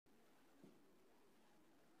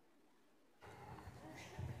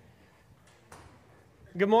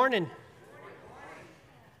Good morning.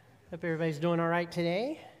 Hope everybody's doing all right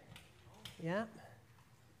today. Yeah.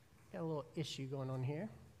 Got a little issue going on here.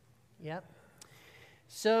 Yep.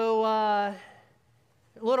 So, a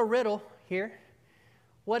little riddle here.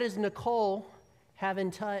 What does Nicole have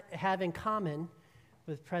in common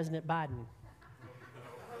with President Biden?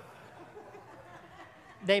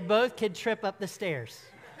 They both could trip up the stairs.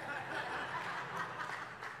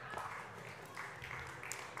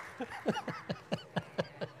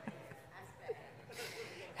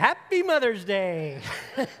 Happy Mother's Day.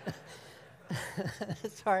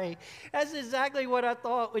 Sorry. That's exactly what I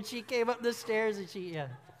thought when she came up the stairs and yeah.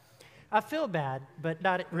 I feel bad, but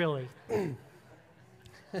not really.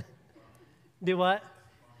 Do what?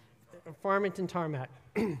 Farmington Tarmac.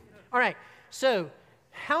 All right. So,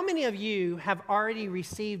 how many of you have already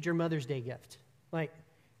received your Mother's Day gift? Like,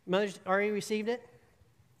 Mother's already received it?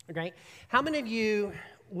 Okay. How many of you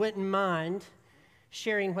wouldn't mind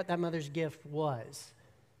sharing what that Mother's gift was?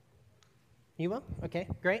 You will? Okay,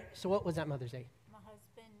 great. So what was that Mother's Day? My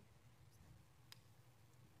husband.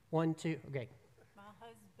 1, 2, okay.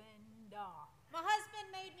 My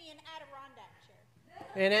husband made me an Adirondack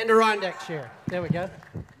chair. An Adirondack chair. There we go.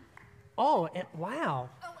 Oh, wow.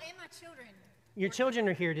 Oh, and my children. Your children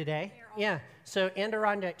are here today. Yeah, so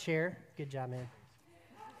Adirondack chair. Good job, man.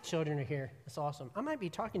 Children are here. That's awesome. I might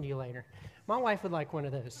be talking to you later. My wife would like one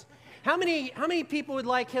of those. How many people would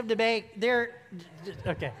like him to make their...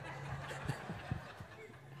 Okay.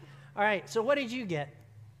 All right, so what did you get?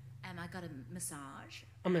 I got a massage.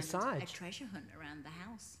 A massage? A treasure hunt around the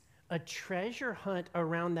house. A treasure hunt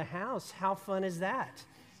around the house. How fun is that?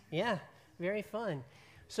 Yeah, very fun.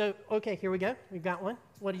 So, okay, here we go. We've got one.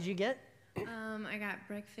 What did you get? I got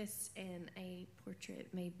breakfast and a portrait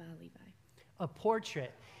made by Levi. A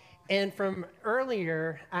portrait. And from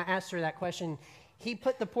earlier, I asked her that question. He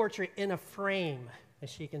put the portrait in a frame that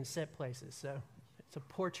she can sit places. So it's a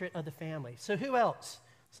portrait of the family. So who else?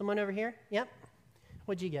 Someone over here? Yep.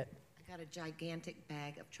 What'd you get? I got a gigantic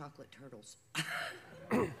bag of chocolate turtles.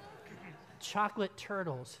 Chocolate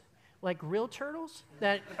turtles. Like real turtles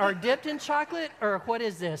that are dipped in chocolate? Or what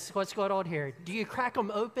is this? What's going on here? Do you crack them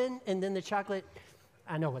open and then the chocolate?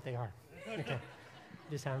 I know what they are. Okay.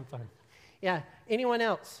 Just having fun. Yeah. Anyone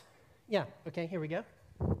else? Yeah. Okay, here we go.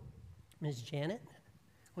 Ms. Janet,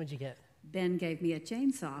 what'd you get? Ben gave me a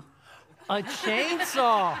chainsaw. A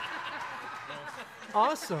chainsaw.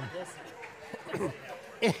 Awesome.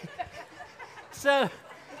 So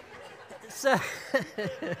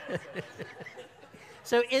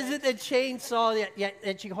is it the chainsaw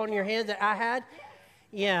that you hold in your hand that I had?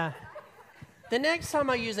 Yeah. The next time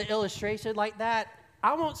I use an illustration like that,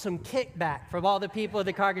 I want some kickback from all the people in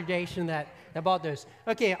the congregation that bought those.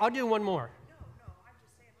 Okay, I'll do one more. No, I'm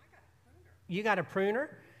just saying I got a pruner. You got a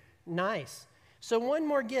pruner? Nice. So one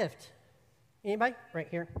more gift. Anybody? Right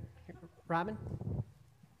here. Robin?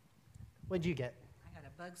 What'd you get? I got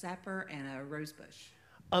a bug zapper and a rose bush.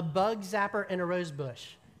 A bug zapper and a rose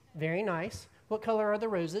bush. Very nice. What color are the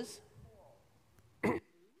roses?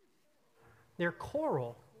 They're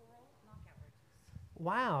coral.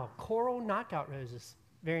 Wow, coral knockout roses.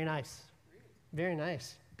 Very nice. Very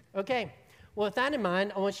nice. Okay, well, with that in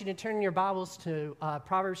mind, I want you to turn your Bibles to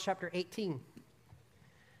Proverbs chapter 18.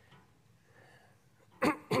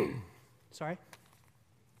 Sorry.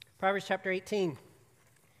 Proverbs chapter 18.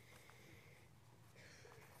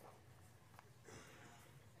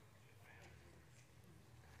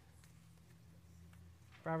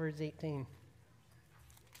 Proverbs 18.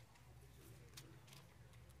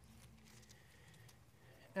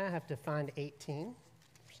 I have to find 18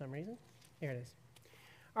 for some reason. Here it is.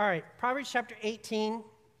 All right, Proverbs chapter 18,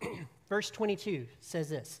 verse 22 says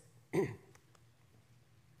this.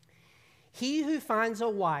 He who finds a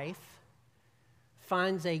wife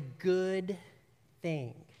finds a good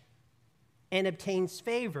thing and obtains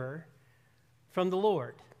favor from the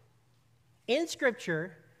Lord. In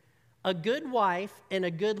Scripture, a good wife and a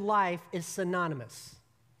good life is synonymous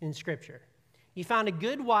in Scripture. You found a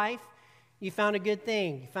good wife, you found a good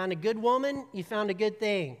thing. You found a good woman, you found a good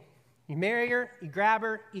thing. You marry her, you grab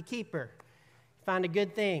her, you keep her. You find a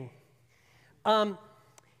good thing. And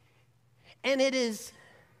it is,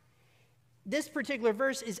 this particular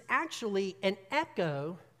verse is actually an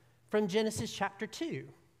echo from Genesis chapter 2.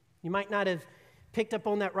 You might not have picked up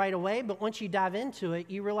on that right away, but once you dive into it,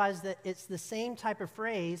 you realize that it's the same type of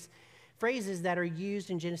phrases that are used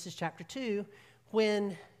in Genesis chapter 2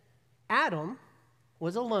 when Adam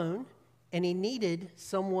was alone and he needed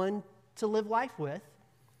someone to live life with.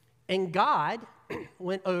 And God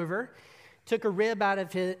went over, took a rib out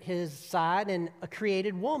of his side and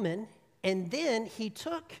created woman. And then he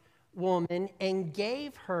took woman and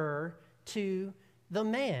gave her to the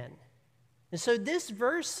man. And so this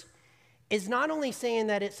verse is not only saying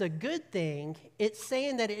that it's a good thing, it's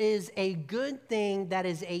saying that it is a good thing that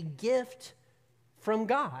is a gift from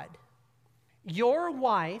God. Your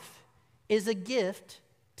wife is a gift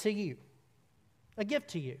to you. A gift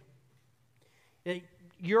to you.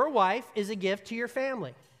 Your wife is a gift to your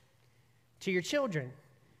family, to your children.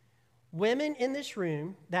 Women in this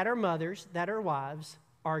room that are mothers, that are wives,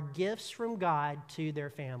 are gifts from God to their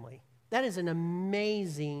family. That is an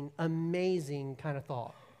amazing, amazing kind of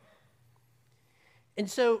thought. And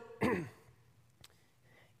so,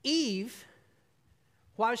 Eve,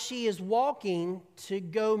 while she is walking to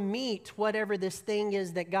go meet whatever this thing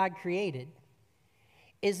is that God created,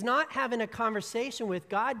 is not having a conversation with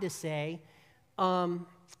God to say, I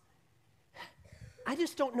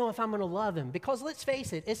just don't know if I'm going to love him. Because let's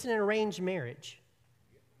face it, it's an arranged marriage.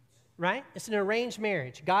 Right? It's an arranged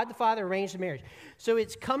marriage. God the Father arranged the marriage. So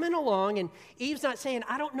it's coming along, and Eve's not saying,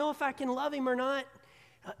 I don't know if I can love him or not.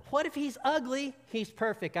 What if he's ugly? He's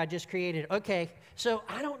perfect. I just created. Okay, so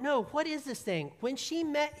I don't know. What is this thing? When she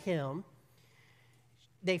met him,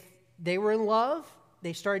 they were in love.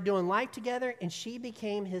 They started doing life together, and she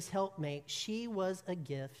became his helpmate. She was a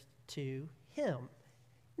gift to him.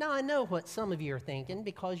 Now, I know what some of you are thinking,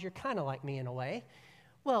 because you're kind of like me in a way.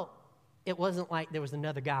 Well, it wasn't like there was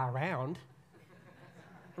another guy around,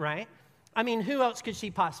 right? I mean, who else could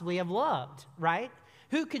she possibly have loved, right?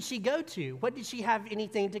 Who could she go to? What did she have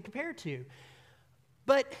anything to compare to?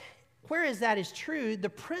 But whereas that is true, the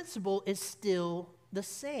principle is still the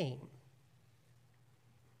same.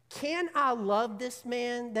 Can I love this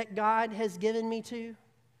man that God has given me to,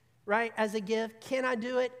 right, as a gift? Can I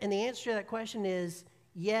do it? And the answer to that question is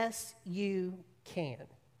yes, you can.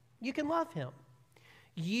 You can love him.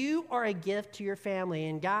 You are a gift to your family.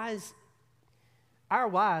 And guys, our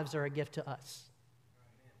wives are a gift to us.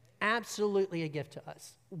 Absolutely a gift to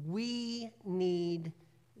us. We need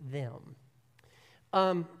them.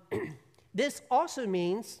 This also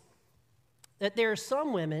means that there are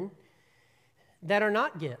some women that are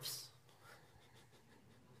not gifts.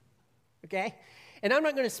 Okay? And I'm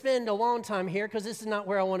not going to spend a long time here because this is not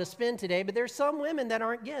where I want to spend today, but there are some women that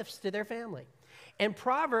aren't gifts to their family. And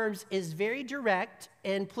Proverbs is very direct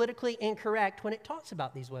and politically incorrect when it talks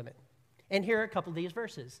about these women. And here are a couple of these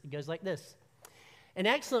verses. It goes like this. An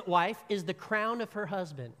excellent wife is the crown of her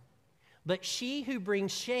husband, but she who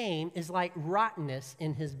brings shame is like rottenness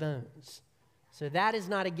in his bones. So that is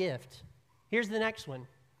not a gift. Here's the next one.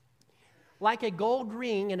 Like a gold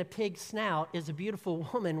ring in a pig's snout is a beautiful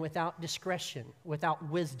woman without discretion, without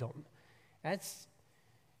wisdom. That's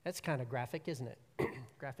kind of graphic, isn't it?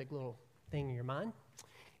 Graphic little thing in your mind.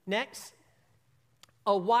 Next,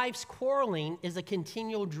 a wife's quarreling is a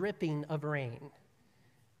continual dripping of rain.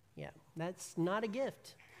 Yeah, that's not a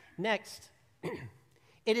gift. Next,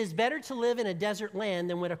 it is better to live in a desert land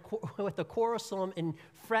than with a quarrelsome and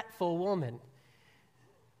fretful woman.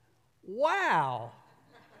 Wow,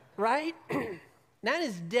 right? That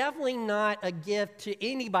is definitely not a gift to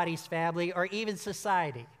anybody's family or even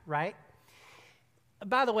society, right?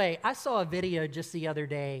 By the way, I saw a video just the other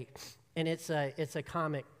day, and it's a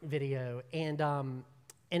comic video, and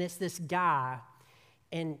it's this guy,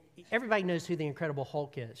 and everybody knows who the Incredible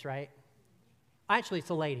Hulk is, right? Actually, it's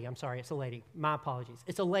a lady. I'm sorry, it's a lady. My apologies.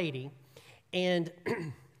 It's a lady, and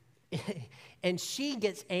and she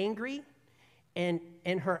gets angry, and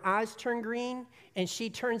her eyes turn green, and she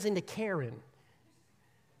turns into Karen.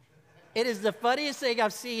 It is the funniest thing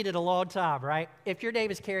I've seen in a long time, right? If your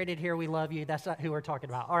name is Karen in here, we love you. That's not who we're talking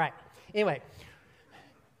about. All right. Anyway,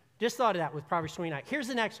 just thought of that with Proverbs 29. Here's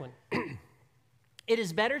the next one. It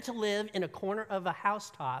is better to live in a corner of a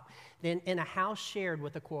housetop than in a house shared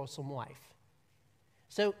with a quarrelsome wife.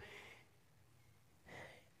 So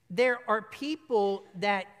there are people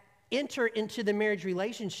that enter into the marriage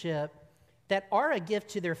relationship that are a gift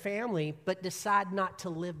to their family but decide not to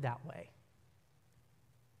live that way.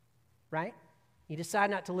 Right? You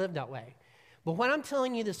decide not to live that way. But what I'm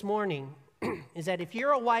telling you this morning is that if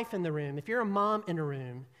you're a wife in the room, if you're a mom in a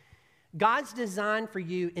room, God's design for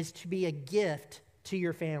you is to be a gift to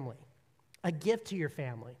your family, a gift to your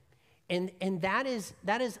family. And that is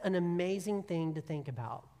an amazing thing to think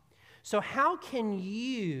about. So how can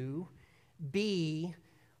you be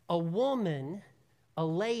a woman, a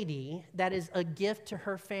lady that is a gift to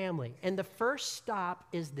her family? And the first stop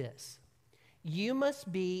is this. You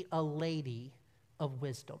must be a lady of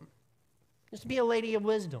wisdom. Just be a lady of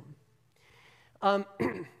wisdom. And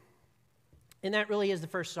that really is the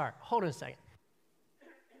first start. Hold on a second.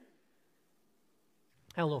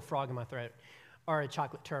 I had a little frog in my throat, or a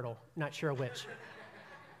chocolate turtle, not sure which.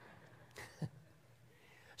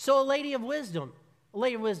 So a lady of wisdom.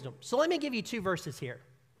 So let me give you 2 verses here.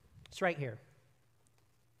 It's right here.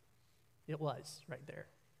 It was right there.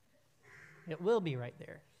 It will be right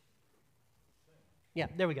there. Yeah,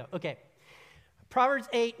 there we go. Okay. Proverbs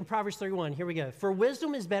 8 and Proverbs 31. Here we go. For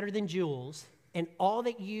wisdom is better than jewels, and all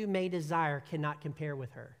that you may desire cannot compare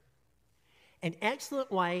with her. An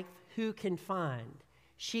excellent wife who can find?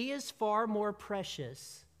 She is far more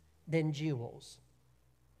precious than jewels.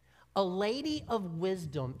 A lady of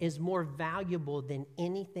wisdom is more valuable than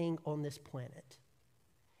anything on this planet.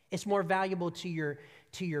 It's more valuable to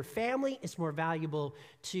your family. It's more valuable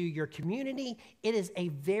to your community. It is a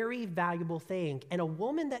very valuable thing. And a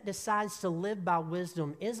woman that decides to live by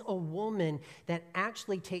wisdom is a woman that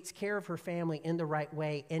actually takes care of her family in the right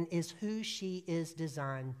way and is who she is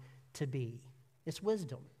designed to be. It's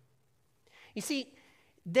wisdom. You see,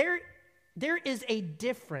 there is a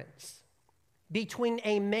difference between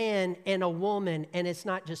a man and a woman, and it's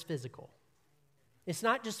not just physical. It's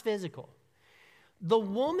not just physical. The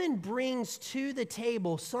woman brings to the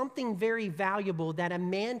table something very valuable that a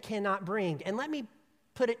man cannot bring. And let me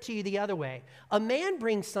put it to you the other way. A man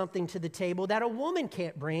brings something to the table that a woman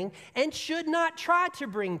can't bring and should not try to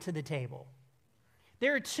bring to the table.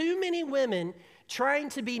 There are too many women trying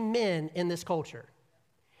to be men in this culture.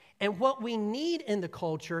 And what we need in the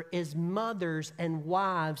culture is mothers and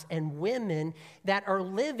wives and women that are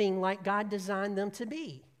living like God designed them to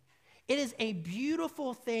be. It is a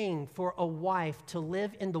beautiful thing for a wife to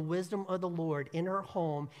live in the wisdom of the Lord in her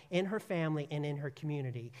home, in her family, and in her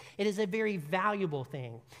community. It is a very valuable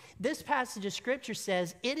thing. This passage of Scripture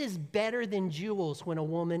says it is better than jewels when a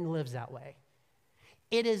woman lives that way.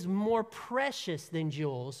 It is more precious than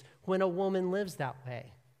jewels when a woman lives that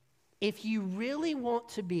way. If you really want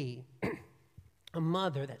to be a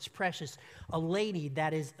mother that's precious, a lady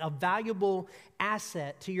that is a valuable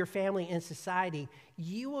asset to your family and society,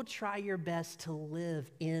 you will try your best to live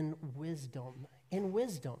in wisdom. In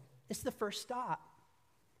wisdom. It's the first stop.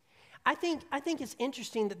 I think it's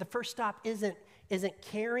interesting that the first stop isn't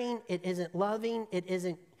caring, it isn't loving, it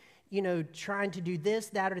isn't trying to do this,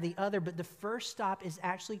 that, or the other, but the first stop is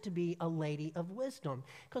actually to be a lady of wisdom.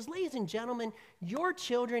 Because, ladies and gentlemen, your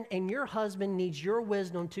children and your husband needs your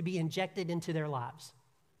wisdom to be injected into their lives.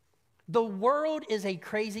 The world is a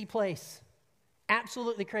crazy place,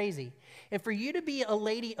 absolutely crazy. And for you to be a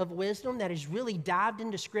lady of wisdom that has really dived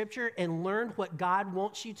into Scripture and learned what God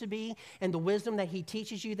wants you to be and the wisdom that He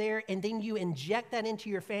teaches you there, and then you inject that into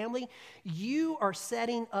your family, you are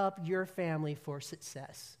setting up your family for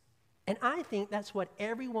success. And I think that's what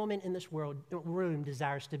every woman in this room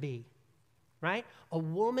desires to be, right? A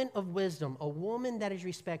woman of wisdom, a woman that is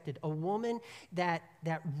respected, a woman that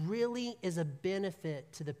really is a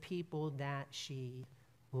benefit to the people that she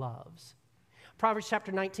loves. Proverbs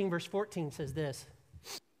chapter 19, verse 14 says this: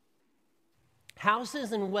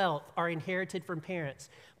 houses and wealth are inherited from parents,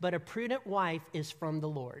 but a prudent wife is from the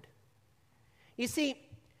Lord. You see,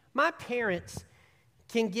 my parents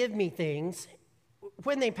can give me things.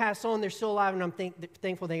 When they pass on, they're still alive, and I'm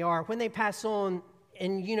thankful they are. When they pass on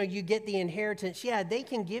and, you get the inheritance, yeah, they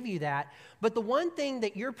can give you that. But the one thing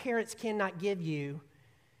that your parents cannot give you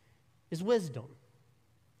is wisdom.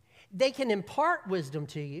 They can impart wisdom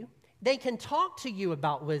to you. They can talk to you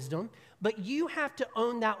about wisdom, but you have to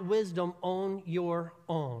own that wisdom on your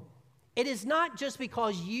own. It is not just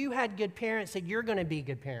because you had good parents that you're going to be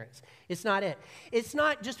good parents. It's not it. It's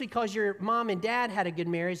not just because your mom and dad had a good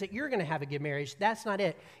marriage that you're going to have a good marriage. That's not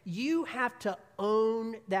it. You have to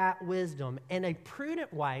own that wisdom. And a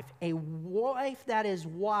prudent wife, a wife that is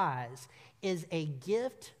wise, is a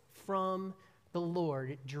gift from the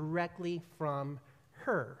Lord, directly from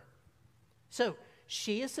her. So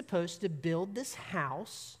she is supposed to build this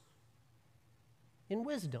house in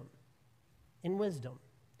wisdom. In wisdom.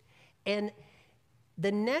 And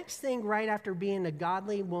the next thing right after being a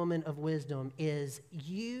godly woman of wisdom is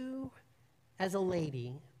you, as a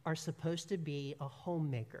lady, are supposed to be a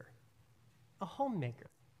homemaker. A homemaker.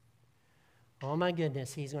 Oh my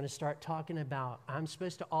goodness, he's going to start talking about, I'm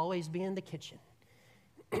supposed to always be in the kitchen.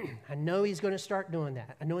 I know he's going to start doing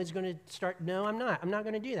that. I know he's going to start, no, I'm not. I'm not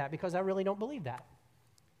going to do that because I really don't believe that.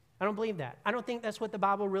 I don't believe that. I don't think that's what the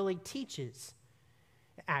Bible really teaches,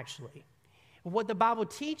 actually. What the Bible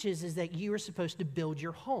teaches is that you are supposed to build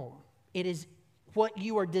your home. It is what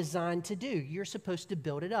you are designed to do. You're supposed to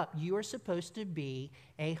build it up. You are supposed to be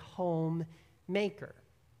a homemaker.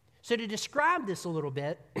 So to describe this a little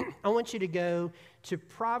bit, I want you to go to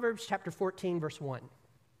Proverbs chapter 14, verse 1.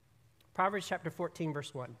 Proverbs chapter 14,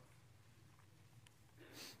 verse 1.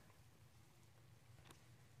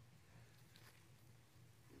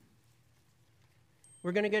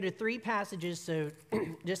 We're going to go to 3 passages, so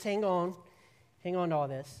just hang on to all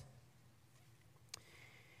this.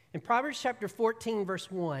 In Proverbs chapter 14, verse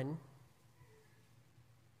 1,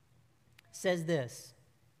 says this: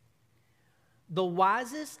 "The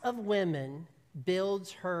wisest of women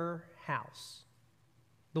builds her house."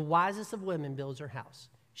 The wisest of women builds her house.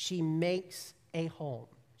 She makes a home.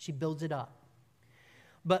 She builds it up.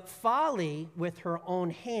 "But folly with her own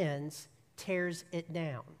hands tears it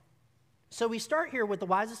down." So we start here with the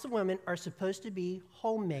wisest of women are supposed to be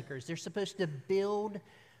homemakers. They're supposed to build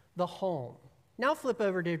the home. Now flip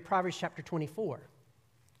over to Proverbs chapter 24.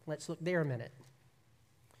 Let's look there a minute.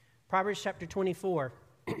 Proverbs chapter 24,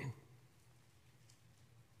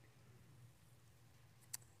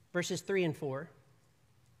 verses 3 and 4.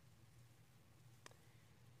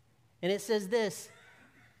 And it says this: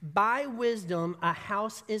 "By wisdom a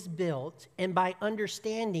house is built, and by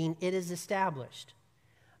understanding it is established.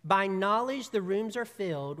 By knowledge the rooms are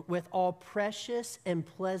filled with all precious and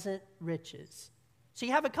pleasant riches." So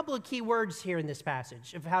you have a couple of key words here in this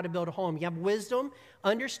passage of how to build a home. You have wisdom,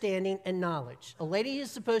 understanding, and knowledge. A lady is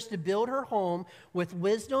supposed to build her home with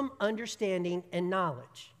wisdom, understanding, and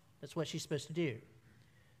knowledge. That's what she's supposed to do.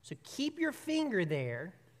 So keep your finger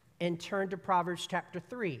there and turn to Proverbs chapter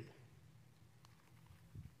 3.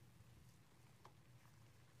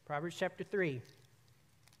 Proverbs chapter 3.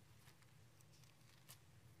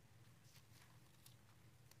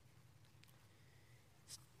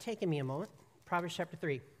 It's taking me a moment. Proverbs chapter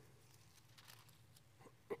 3.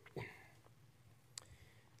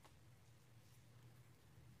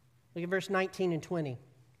 Look at verse 19 and 20.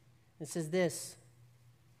 It says this: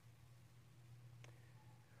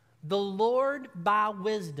 "The Lord by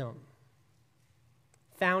wisdom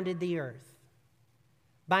founded the earth.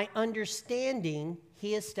 By understanding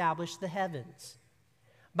he established the heavens.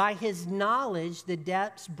 By his knowledge the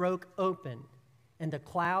depths broke open, and the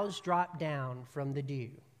clouds dropped down from the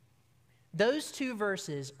dew." Those 2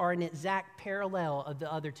 verses are an exact parallel of the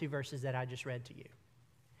other 2 verses that I just read to you.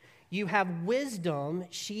 You have wisdom,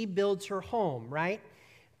 she builds her home, right?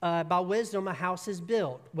 By wisdom, a house is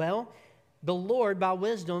built. Well, the Lord, by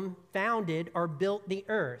wisdom, founded or built the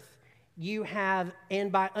earth. You have, and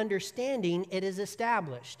by understanding, it is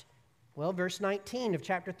established. Well, verse 19 of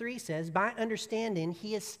chapter 3 says, "By understanding,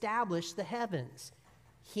 he established the heavens.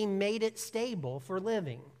 He made it stable for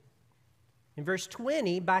living." In verse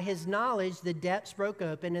 20, "By his knowledge the depths broke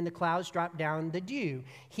open and the clouds dropped down the dew."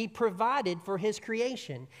 He provided for his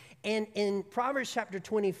creation. And in Proverbs chapter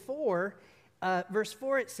 24, verse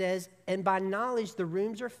 4, it says, "And by knowledge the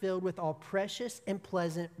rooms are filled with all precious and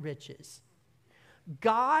pleasant riches."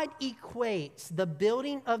 God equates the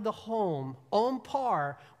building of the home on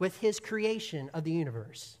par with his creation of the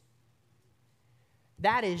universe.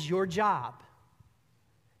 That is your job.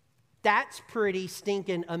 That's pretty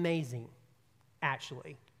stinking amazing,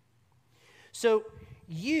 actually. So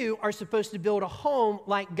you are supposed to build a home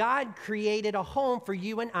like God created a home for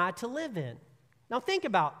you and I to live in. Now think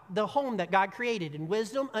about the home that God created in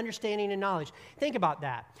wisdom, understanding, and knowledge. Think about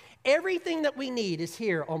that. Everything that we need is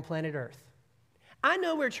here on planet Earth. I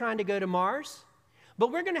know we're trying to go to Mars,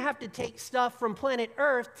 but we're going to have to take stuff from planet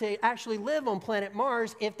Earth to actually live on planet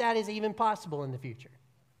Mars, if that is even possible in the future.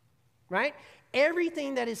 Right?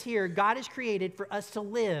 Everything that is here, God has created for us to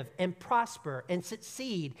live and prosper and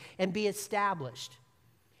succeed and be established.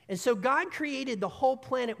 And so God created the whole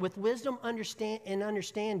planet with wisdom and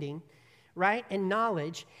understanding, right, and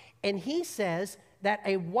knowledge. And he says that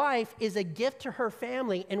a wife is a gift to her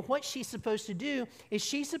family, and what she's supposed to do is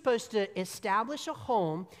she's supposed to establish a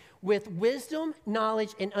home with wisdom,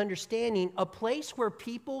 knowledge, and understanding, a place where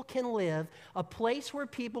people can live, a place where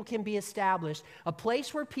people can be established, a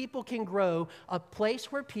place where people can grow, a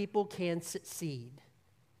place where people can succeed.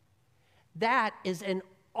 That is an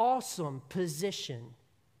awesome position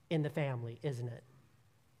in the family, isn't it?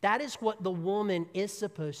 That is what the woman is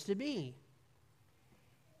supposed to be.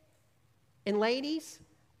 And ladies,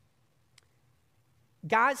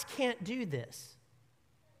 guys can't do this.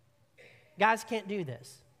 Guys can't do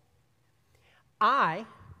this. I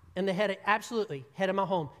am the head, absolutely, head of my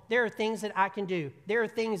home. There are things that I can do. There are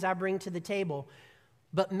things I bring to the table.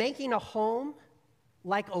 But making a home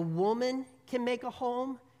like a woman can make a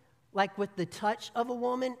home, like with the touch of a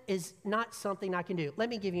woman, is not something I can do. Let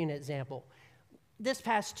me give you an example. This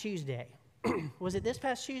past Tuesday, was it this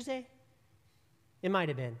past Tuesday? It might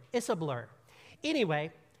have been. It's a blur.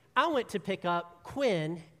 Anyway, I went to pick up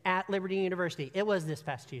Quinn at Liberty University. It was this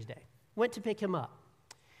past Tuesday. Went to pick him up.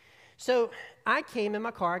 So I came in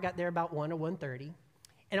my car. I got there about 1 or 1:30,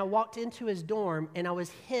 and I walked into his dorm, and I was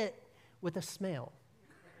hit with a smell.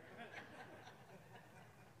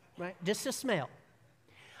 Right? Just a smell.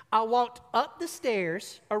 I walked up the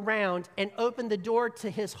stairs around and opened the door to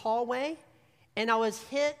his hallway, and I was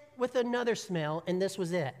hit with another smell, and this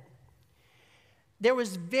was it. There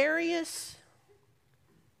was various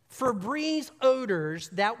Febreze odors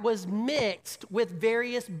that was mixed with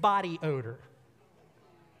various body odor.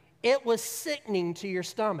 It was sickening to your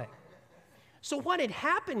stomach. So what had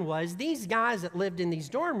happened was these guys that lived in these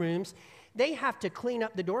dorm rooms, they have to clean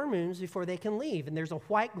up the dorm rooms before they can leave, and there's a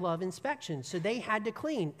white glove inspection, so they had to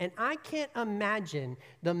clean. And I can't imagine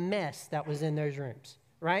the mess that was in those rooms,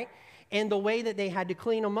 right? And the way that they had to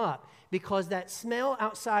clean them up, because that smell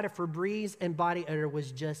outside of Febreze and body odor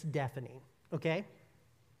was just deafening, okay?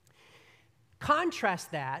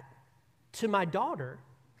 Contrast that to my daughter.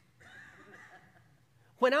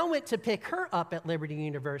 When I went to pick her up at Liberty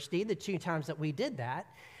University, the 2 times that we did that,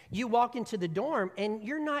 you walk into the dorm and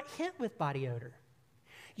you're not hit with body odor.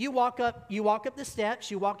 You walk up the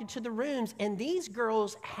steps, you walk into the rooms, and these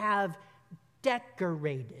girls have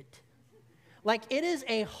decorated. Like it is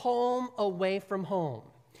a home away from home.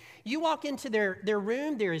 You walk into their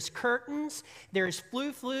room, there is curtains, there is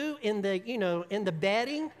flu in the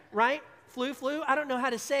bedding, right? Flu. I don't know how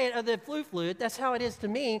to say it other than flu. That's how it is to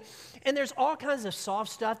me. And there's all kinds of soft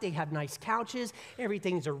stuff. They have nice couches.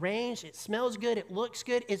 Everything's arranged. It smells good. It looks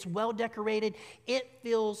good. It's well decorated. It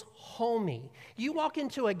feels homey. You walk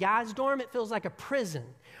into a guy's dorm, it feels like a prison.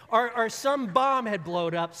 Or some bomb had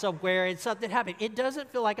blown up somewhere and something happened. It doesn't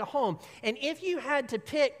feel like a home. And if you had to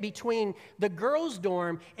pick between the girls'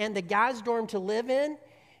 dorm and the guys' dorm to live in,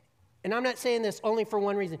 and I'm not saying this only for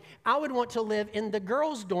one reason, I would want to live in the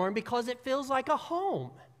girls' dorm because it feels like a home,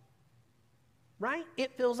 right?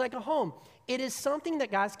 It feels like a home. It is something that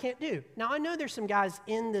guys can't do. Now, I know there's some guys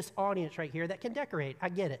in this audience right here that can decorate. I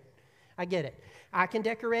get it. I can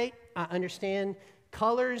decorate. I understand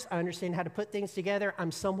colors. I understand how to put things together.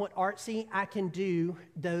 I'm somewhat artsy. I can do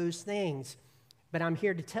those things. But I'm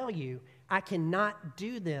here to tell you, I cannot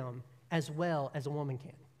do them as well as a woman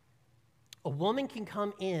can. A woman can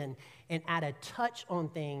come in and add a touch on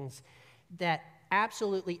things that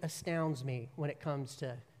absolutely astounds me when it comes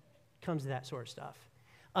to that sort of stuff.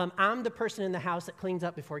 I'm the person in the house that cleans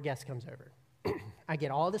up before a guest comes over. I get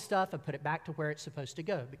all the stuff, I put it back to where it's supposed to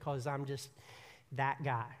go because I'm just that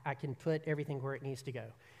guy. I can put everything where it needs to go.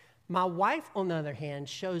 My wife, on the other hand,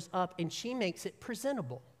 shows up and she makes it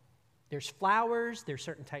presentable. There's flowers, there's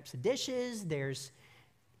certain types of dishes,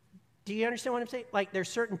 do you understand what I'm saying? Like there's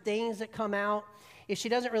certain things that come out. If she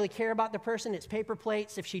doesn't really care about the person, it's paper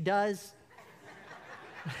plates. If she does,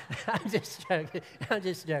 I'm just joking.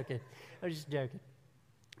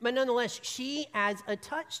 But nonetheless, she adds a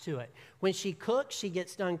touch to it. When she cooks, she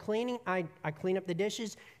gets done cleaning. I clean up the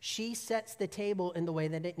dishes. She sets the table in the way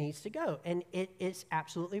that it needs to go. And it is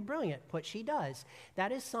absolutely brilliant what she does.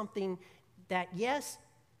 That is something that, yes,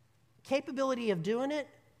 capability of doing it,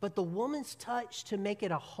 but the woman's touch to make it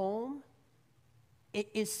a home, it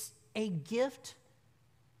is a gift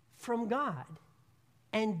from God.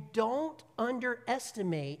 And don't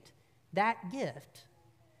underestimate that gift.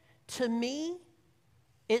 To me,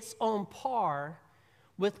 it's on par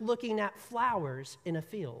with looking at flowers in a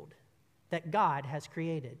field that God has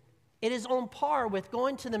created. It is on par with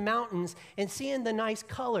going to the mountains and seeing the nice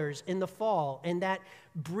colors in the fall and that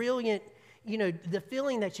brilliant, the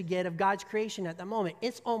feeling that you get of God's creation at that moment.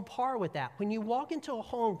 It's on par with that. When you walk into a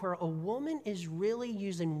home where a woman is really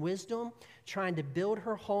using wisdom, trying to build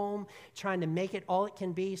her home, trying to make it all it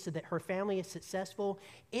can be so that her family is successful,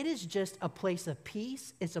 it is just a place of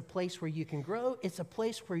peace. It's a place where you can grow. It's a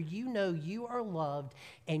place where you know you are loved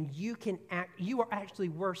and you are actually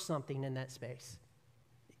worth something in that space.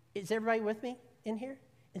 Is everybody with me in here?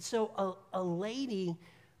 And so a lady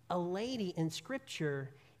in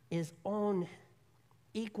Scripture is on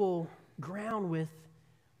equal ground with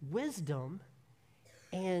wisdom,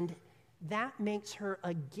 and that makes her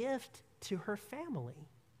a gift to her family.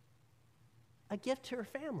 A gift to her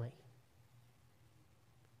family.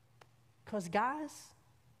 Because guys,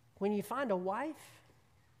 when you find a wife,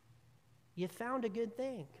 you found a good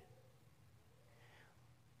thing.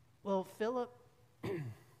 Well, Philip,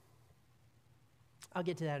 I'll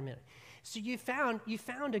get to that in a minute. So you found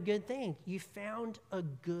a good thing. You found a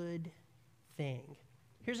good thing.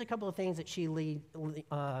 Here's a couple of things that she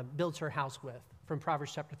builds her house with from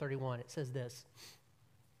Proverbs chapter 31. It says this.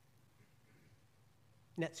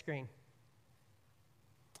 Net screen.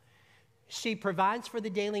 She provides for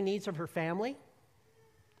the daily needs of her family.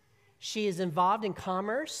 She is involved in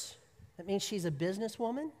commerce. That means she's a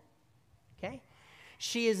businesswoman. Okay?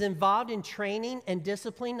 She is involved in training and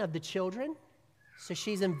discipline of the children. So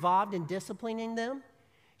she's involved in disciplining them.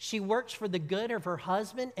 She works for the good of her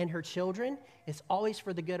husband and her children. It's always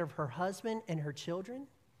for the good of her husband and her children.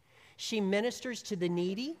 She ministers to the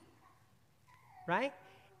needy, right?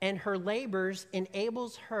 And her labors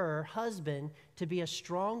enables her husband to be a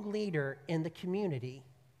strong leader in the community.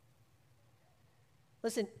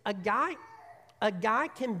 Listen, a guy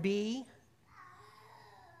can be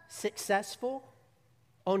successful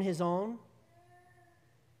on his own,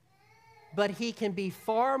 but he can be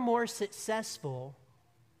far more successful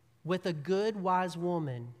with a good, wise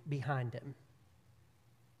woman behind him.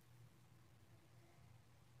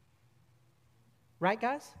 Right,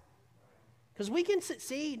 guys? Because we can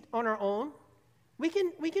succeed on our own. We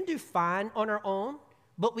can do fine on our own,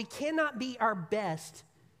 but we cannot be our best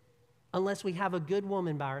unless we have a good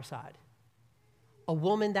woman by our side. A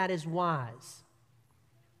woman that is wise.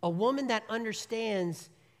 A woman that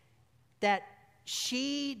understands that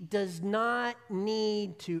she does not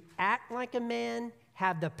need to act like a man,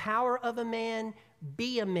 have the power of a man,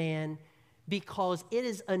 be a man, because it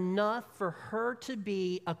is enough for her to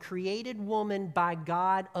be a created woman by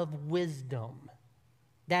God of wisdom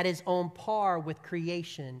that is on par with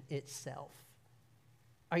creation itself.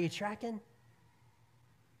 Are you tracking?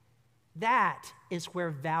 That is where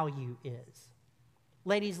value is.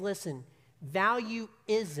 Ladies, listen, value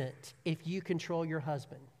isn't if you control your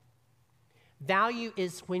husband. Value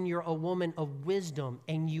is when you're a woman of wisdom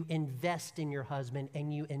and you invest in your husband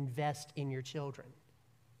and you invest in your children.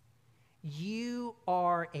 You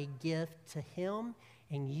are a gift to him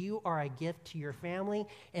and you are a gift to your family.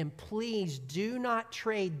 And please do not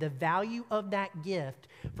trade the value of that gift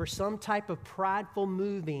for some type of prideful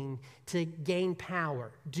moving to gain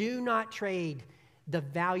power. Do not trade the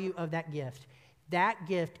value of that gift. That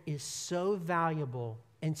gift is so valuable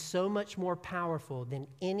and so much more powerful than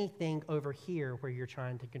anything over here where you're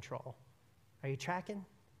trying to control. Are you tracking?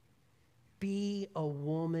 Be a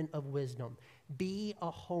woman of wisdom. Be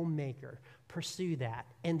a homemaker. Pursue that.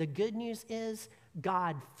 And the good news is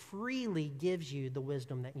God freely gives you the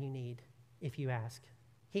wisdom that you need if you ask.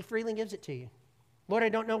 He freely gives it to you. Lord, I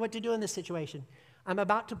don't know what to do in this situation. I'm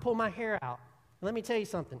about to pull my hair out. Let me tell you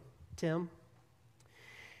something, Tim.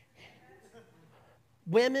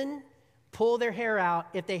 Women pull their hair out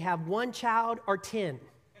if they have one child or 10.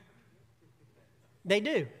 They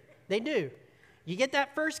do. They do. You get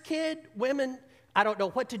that first kid, women, I don't know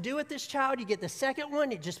what to do with this child. You get the second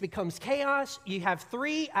one, it just becomes chaos. You have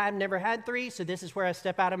 3. I've never had 3, so this is where I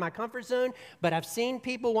step out of my comfort zone. But I've seen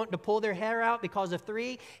people want to pull their hair out because of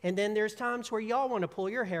 3, and then there's times where y'all want to pull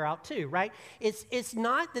your hair out too, right? It's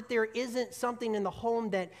not that there isn't something in the home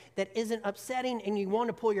that isn't upsetting and you want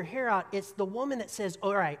to pull your hair out. It's the woman that says,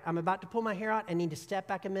 all right, I'm about to pull my hair out. I need to step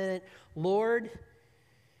back a minute. Lord,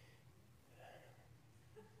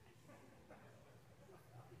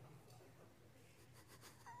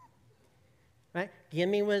 right? Give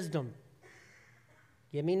me wisdom.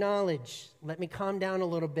 Give me knowledge. Let me calm down a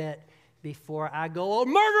little bit before I go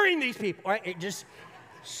murdering these people. Right?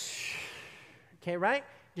 Okay, right?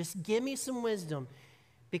 Just give me some wisdom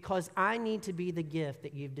because I need to be the gift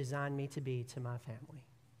that you've designed me to be to my family.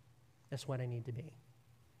 That's what I need to be.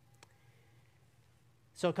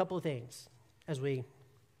 So a couple of things as we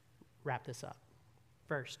wrap this up.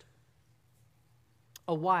 First,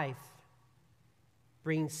 a wife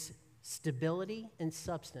brings stability and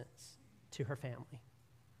substance to her family.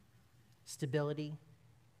 Stability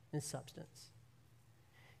and substance.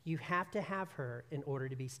 You have to have her in order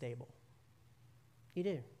to be stable. You do.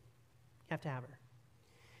 You have to have her.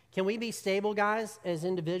 Can we be stable, guys, as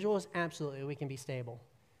individuals? Absolutely, we can be stable.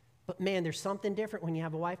 But man, there's something different when you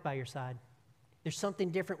have a wife by your side. There's something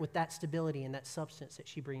different with that stability and that substance that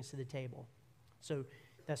she brings to the table. So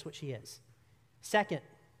that's what she is. Second,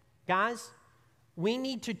 guys, we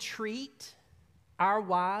need to treat our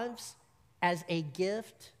wives as a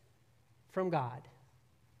gift from God.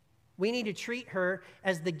 We need to treat her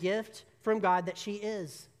as the gift from God that she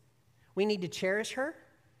is. We need to cherish her.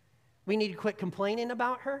 We need to quit complaining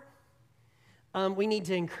about her. We need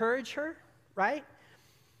to encourage her, right?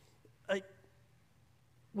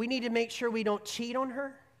 We need to make sure we don't cheat on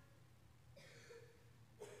her.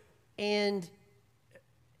 And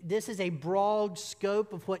this is a broad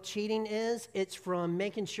scope of what cheating is. It's from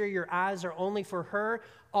making sure your eyes are only for her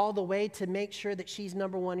all the way to make sure that she's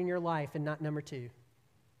number one in your life and not number 2.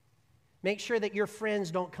 Make sure that your friends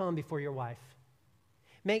don't come before your wife.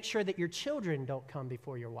 Make sure that your children don't come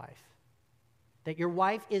before your wife. That your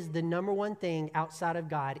wife is the number one thing outside of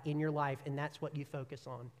God in your life, and that's what you focus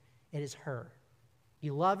on. It is her.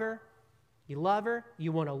 You love her,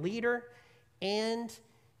 you want to lead her, and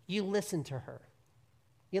you listen to her.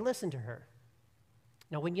 You listen to her.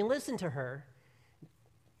 Now, when you listen to her,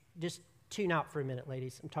 just tune out for a minute,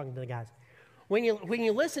 ladies. I'm talking to the guys. When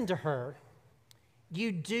you listen to her,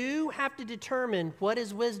 you do have to determine what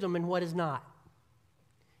is wisdom and what is not.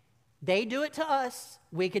 They do it to us,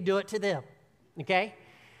 we could do it to them, okay?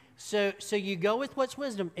 So you go with what's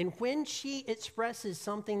wisdom, and when she expresses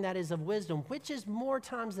something that is of wisdom, which is more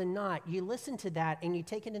times than not, you listen to that and you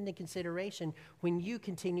take it into consideration when you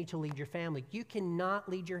continue to lead your family. You cannot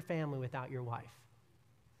lead your family without your wife.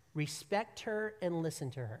 Respect her and listen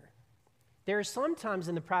to her. There are some times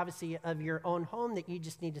in the privacy of your own home that you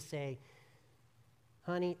just need to say,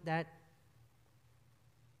 honey,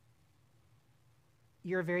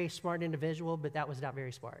 you're a very smart individual, but that was not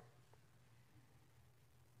very smart.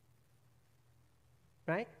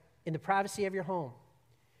 Right? In the privacy of your home.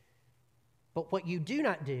 But what you do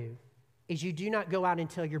not do is you do not go out and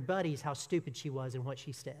tell your buddies how stupid she was and what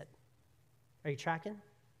she said. Are you tracking?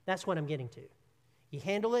 That's what I'm getting to. You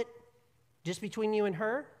handle it just between you and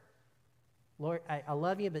her. Lord, I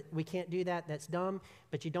love you, but we can't do that. That's dumb.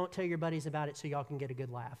 But you don't tell your buddies about it so y'all can get a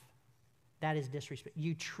good laugh. That is disrespect.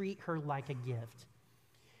 You treat her like a gift.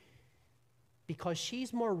 Because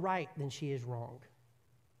she's more right than she is wrong.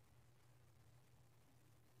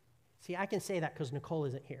 See, I can say that because Nicole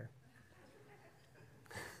isn't here.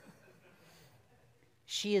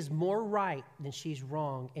 She is more right than she's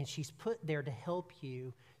wrong, and she's put there to help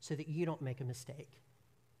you so that you don't make a mistake.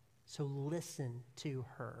 So listen to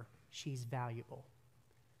her. She's valuable.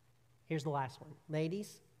 Here's the last one.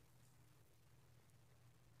 Ladies,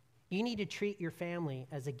 you need to treat your family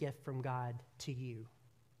as a gift from God to you.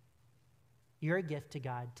 You're a gift to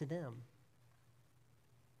God to them.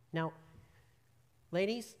 Now,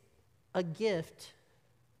 ladies, a gift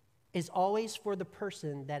is always for the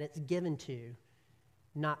person that it's given to,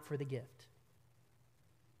 not for the gift.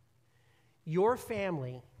 Your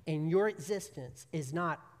family and your existence is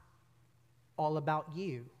not all about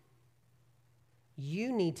you.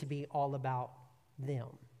 You need to be all about them.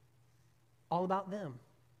 All about them.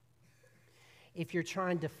 If you're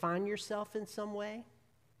trying to find yourself in some way,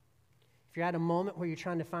 if you're at a moment where you're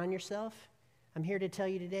trying to find yourself, I'm here to tell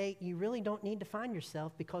you today, you really don't need to find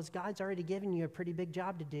yourself because God's already given you a pretty big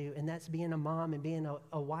job to do, and that's being a mom and being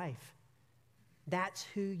a wife. That's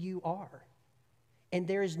who you are. And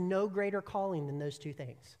there is no greater calling than those two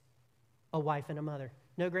things, a wife and a mother.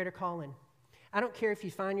 No greater calling. I don't care if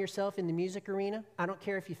you find yourself in the music arena. I don't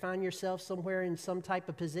care if you find yourself somewhere in some type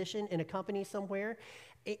of position in a company somewhere.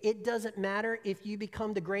 It doesn't matter if you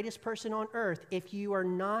become the greatest person on earth. If you are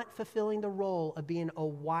not fulfilling the role of being a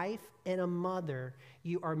wife and a mother,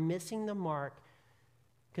 you are missing the mark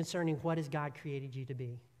concerning what has God created you to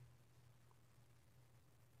be.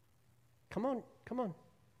 Come on, come on.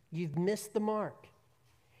 You've missed the mark.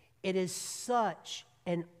 It is such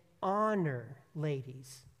an honor,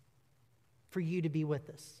 ladies, for you to be with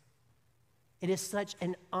us. It is such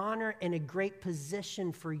an honor and a great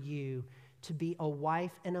position for you to be a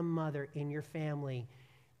wife and a mother in your family.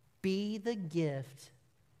 Be the gift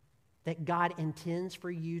that God intends for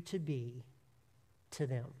you to be to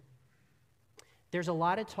them. There's a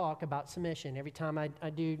lot of talk about submission. Every time I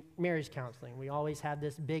do marriage counseling, we always have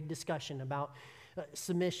this big discussion about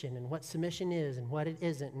submission and what submission is and what it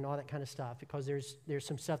isn't and all that kind of stuff, because there's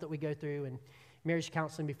some stuff that we go through in marriage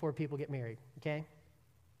counseling before people get married, okay?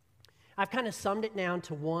 I've kind of summed it down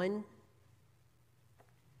to one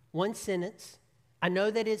sentence. I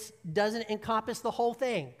know that it doesn't encompass the whole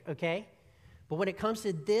thing, okay? But when it comes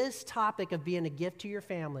to this topic of being a gift to your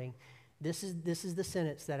family, this is the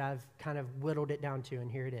sentence that I've kind of whittled it down to,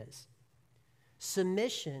 and here it is.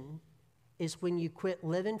 Submission is when you quit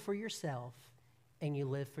living for yourself and you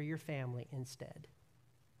live for your family instead.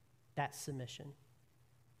 That's submission.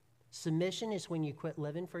 Submission is when you quit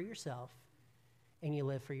living for yourself and you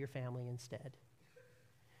live for your family instead.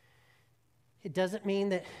 It doesn't mean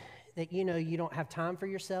that you don't have time for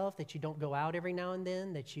yourself, that you don't go out every now and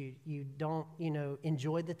then, that you don't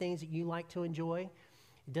enjoy the things that you like to enjoy.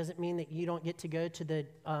 It doesn't mean that you don't get to go to the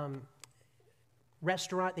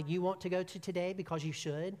restaurant that you want to go to today because you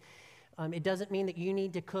should. It doesn't mean that you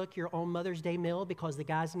need to cook your own Mother's Day meal because the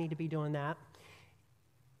guys need to be doing that.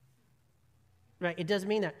 Right? It doesn't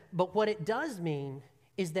mean that. But what it does mean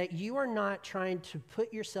is that you are not trying to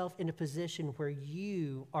put yourself in a position where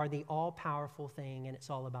you are the all-powerful thing and it's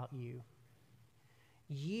all about you.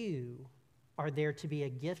 You are there to be a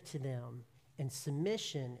gift to them, and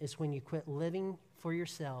submission is when you quit living for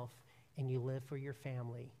yourself and you live for your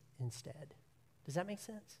family instead. Does that make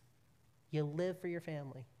sense? You live for your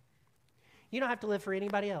family. You don't have to live for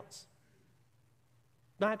anybody else.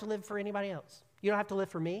 You don't have to live for anybody else. You don't have to live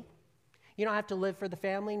for me. You don't have to live for the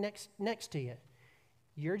family next to you.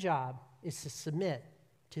 Your job is to submit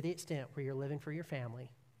to the extent where you're living for your family.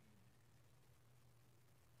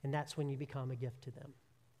 And that's when you become a gift to them.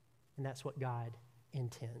 And that's what God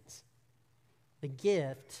intends. The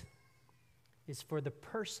gift is for the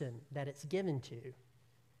person that it's given to,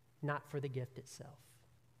 not for the gift itself.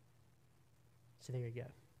 So there you go.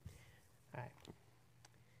 All right.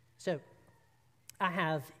 So I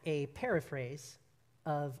have a paraphrase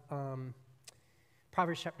of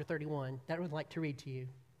Proverbs chapter 31 that I would like to read to you,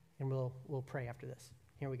 and we'll pray after this.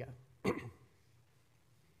 Here we go.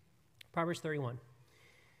 Proverbs 31,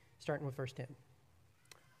 starting with verse 10.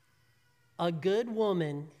 A good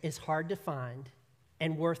woman is hard to find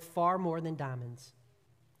and worth far more than diamonds.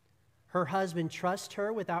 Her husband trusts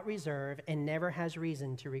her without reserve and never has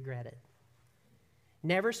reason to regret it.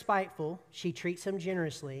 Never spiteful, she treats him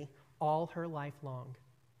generously all her life long.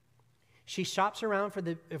 She shops around for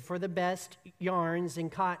the best yarns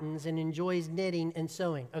and cottons and enjoys knitting and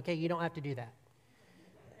sewing. Okay, you don't have to do that.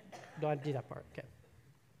 Don't have to do that part. Okay.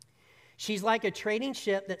 She's like a trading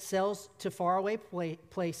ship that sails to faraway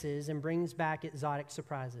places and brings back exotic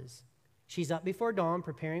surprises. She's up before dawn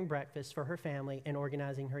preparing breakfast for her family and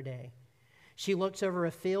organizing her day. She looks over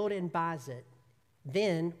a field and buys it.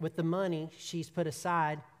 Then, with the money she's put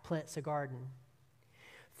aside, plants a garden.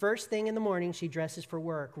 First thing in the morning, she dresses for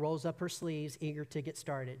work, rolls up her sleeves, eager to get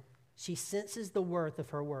started. She senses the worth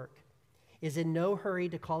of her work, is in no hurry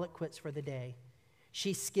to call it quits for the day.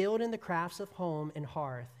 She's skilled in the crafts of home and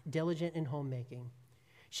hearth, diligent in homemaking.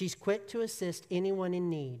 She's quick to assist anyone in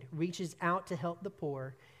need, reaches out to help the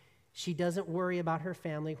poor. She doesn't worry about her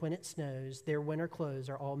family when it snows. Their winter clothes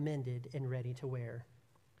are all mended and ready to wear.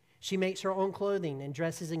 She makes her own clothing and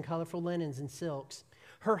dresses in colorful linens and silks.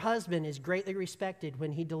 Her husband is greatly respected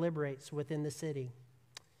when he deliberates within the city.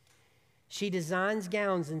 She designs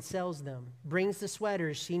gowns and sells them, brings the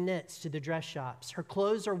sweaters she knits to the dress shops. Her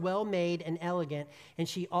clothes are well made and elegant, and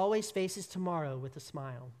she always faces tomorrow with a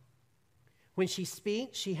smile. When she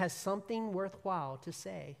speaks, she has something worthwhile to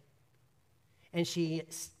say, and she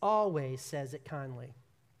always says it kindly.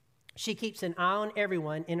 She keeps an eye on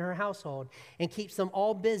everyone in her household and keeps them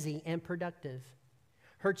all busy and productive.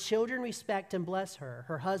 Her children respect and bless her.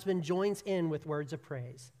 Her husband joins in with words of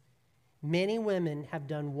praise. Many women have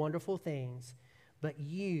done wonderful things, but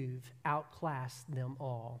you've outclassed them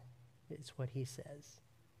all, is what he says.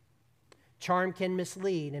 Charm can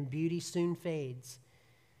mislead, and beauty soon fades.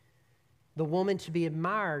 The woman to be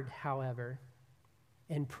admired, however,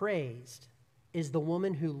 and praised is the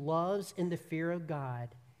woman who loves in the fear of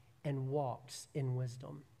God and walks in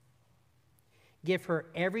wisdom. Give her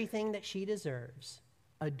everything that she deserves.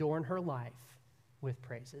 Adorn her life with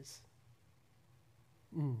praises.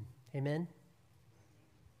 Amen?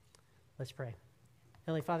 Let's pray.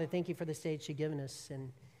 Heavenly Father, thank you for the stage you've given us.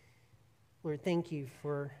 And Lord, thank you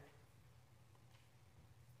for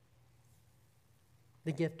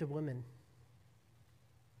the gift of women.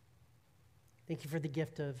 Thank you for the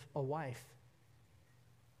gift of a wife.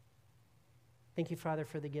 Thank you, Father,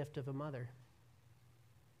 for the gift of a mother.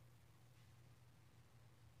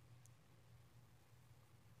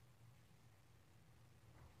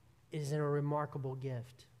 It is a remarkable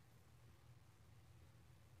gift.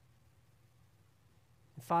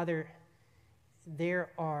 Father,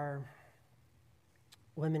 there are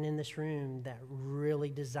women in this room that really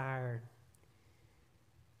desire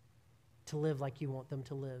to live like you want them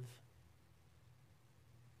to live.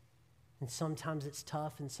 And sometimes it's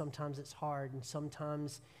tough, and sometimes it's hard, and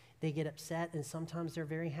sometimes they get upset, and sometimes they're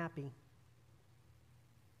very happy.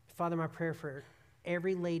 Father, my prayer for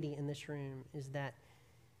every lady in this room is that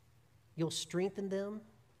you'll strengthen them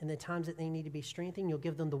in the times that they need to be strengthened. You'll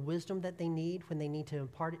give them the wisdom that they need when they need to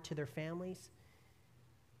impart it to their families.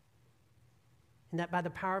 And that by the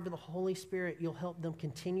power of the Holy Spirit, you'll help them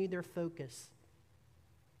continue their focus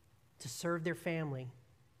to serve their family,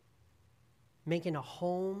 making a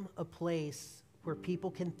home a place where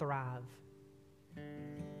people can thrive,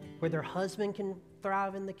 where their husband can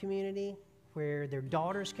thrive in the community, where their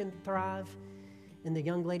daughters can thrive, and the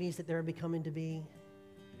young ladies that they're becoming to be,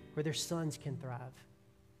 where their sons can thrive.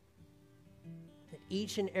 That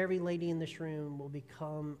each and every lady in this room will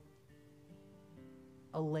become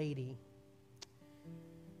a lady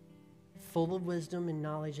full of wisdom and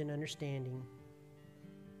knowledge and understanding,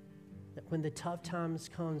 that when the tough times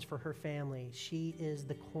comes for her family, she is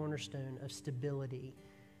the cornerstone of stability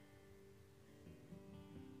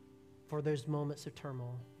for those moments of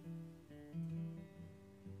turmoil.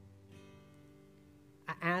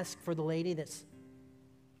 I ask for the lady that's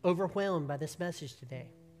overwhelmed by this message today.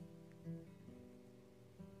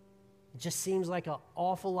 It just seems like an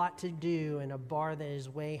awful lot to do and a bar that is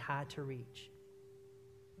way high to reach.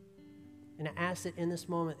 And I ask that in this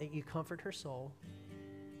moment that you comfort her soul.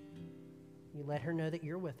 You let her know that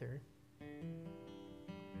you're with her.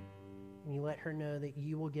 And you let her know that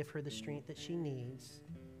you will give her the strength that she needs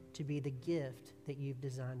to be the gift that you've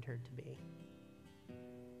designed her to be.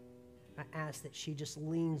 I ask that she just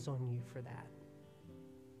leans on you for that.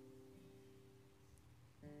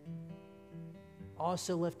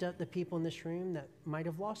 Also lift up the people in this room that might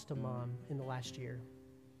have lost a mom in the last year.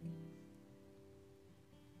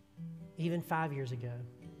 Even 5 years ago,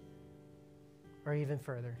 or even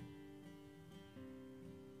further.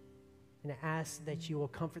 And I ask that you will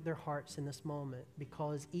comfort their hearts in this moment,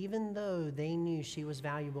 because even though they knew she was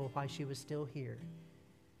valuable while she was still here,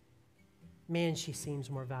 man, she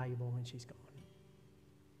seems more valuable when she's gone.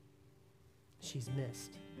 She's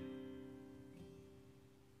missed.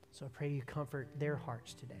 So I pray you comfort their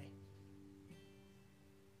hearts today.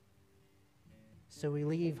 So we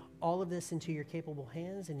leave all of this into your capable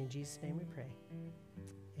hands, and in Jesus' name we pray.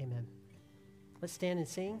 Amen. Let's stand and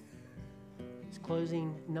sing. It's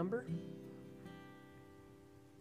closing number.